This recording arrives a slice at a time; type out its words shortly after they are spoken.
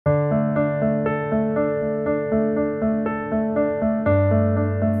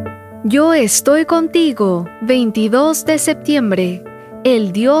Yo estoy contigo, 22 de septiembre,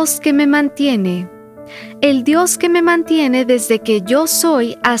 el Dios que me mantiene. El Dios que me mantiene desde que yo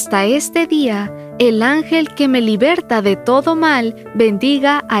soy hasta este día, el ángel que me liberta de todo mal,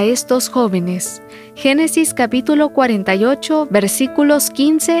 bendiga a estos jóvenes. Génesis capítulo 48, versículos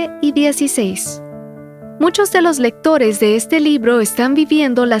 15 y 16. Muchos de los lectores de este libro están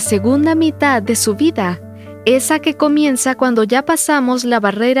viviendo la segunda mitad de su vida, esa que comienza cuando ya pasamos la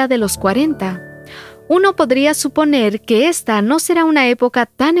barrera de los 40. Uno podría suponer que esta no será una época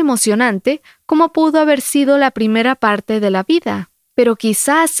tan emocionante como pudo haber sido la primera parte de la vida, pero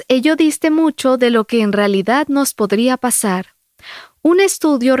quizás ello diste mucho de lo que en realidad nos podría pasar. Un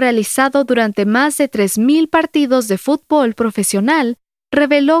estudio realizado durante más de 3,000 partidos de fútbol profesional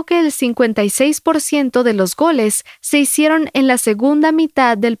reveló que el 56% de los goles se hicieron en la segunda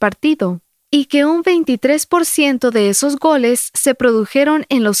mitad del partido, y que un 23% de esos goles se produjeron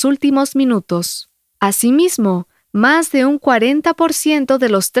en los últimos minutos. Asimismo, más de un 40% de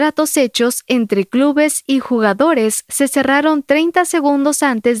los tratos hechos entre clubes y jugadores se cerraron 30 segundos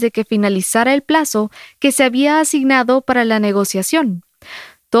antes de que finalizara el plazo que se había asignado para la negociación.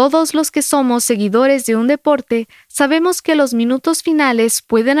 Todos los que somos seguidores de un deporte sabemos que los minutos finales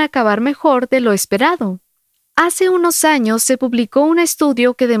pueden acabar mejor de lo esperado. Hace unos años se publicó un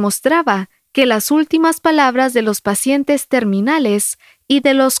estudio que demostraba que las últimas palabras de los pacientes terminales y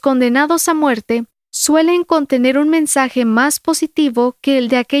de los condenados a muerte suelen contener un mensaje más positivo que el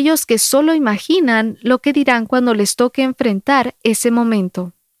de aquellos que solo imaginan lo que dirán cuando les toque enfrentar ese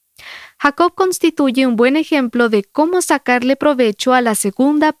momento. Jacob constituye un buen ejemplo de cómo sacarle provecho a la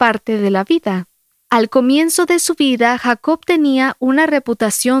segunda parte de la vida. Al comienzo de su vida, Jacob tenía una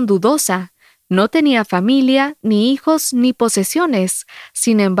reputación dudosa. No tenía familia, ni hijos, ni posesiones.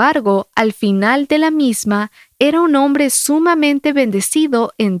 Sin embargo, al final de la misma, era un hombre sumamente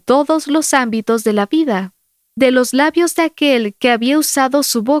bendecido en todos los ámbitos de la vida. De los labios de aquel que había usado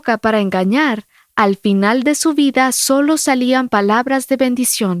su boca para engañar, al final de su vida solo salían palabras de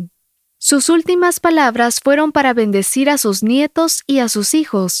bendición. Sus últimas palabras fueron para bendecir a sus nietos y a sus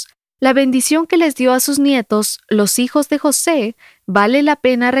hijos. La bendición que les dio a sus nietos, los hijos de José, vale la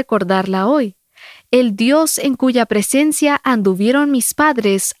pena recordarla hoy. El Dios en cuya presencia anduvieron mis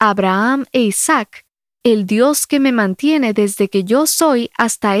padres, Abraham e Isaac, el Dios que me mantiene desde que yo soy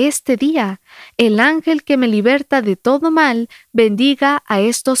hasta este día, el ángel que me liberta de todo mal, bendiga a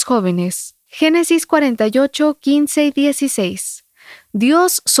estos jóvenes. Génesis 48, 15 y 16.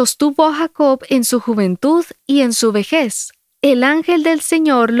 Dios sostuvo a Jacob en su juventud y en su vejez. El ángel del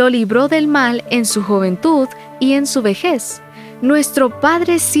Señor lo libró del mal en su juventud y en su vejez. Nuestro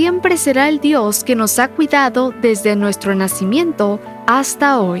Padre siempre será el Dios que nos ha cuidado desde nuestro nacimiento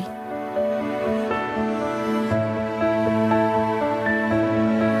hasta hoy.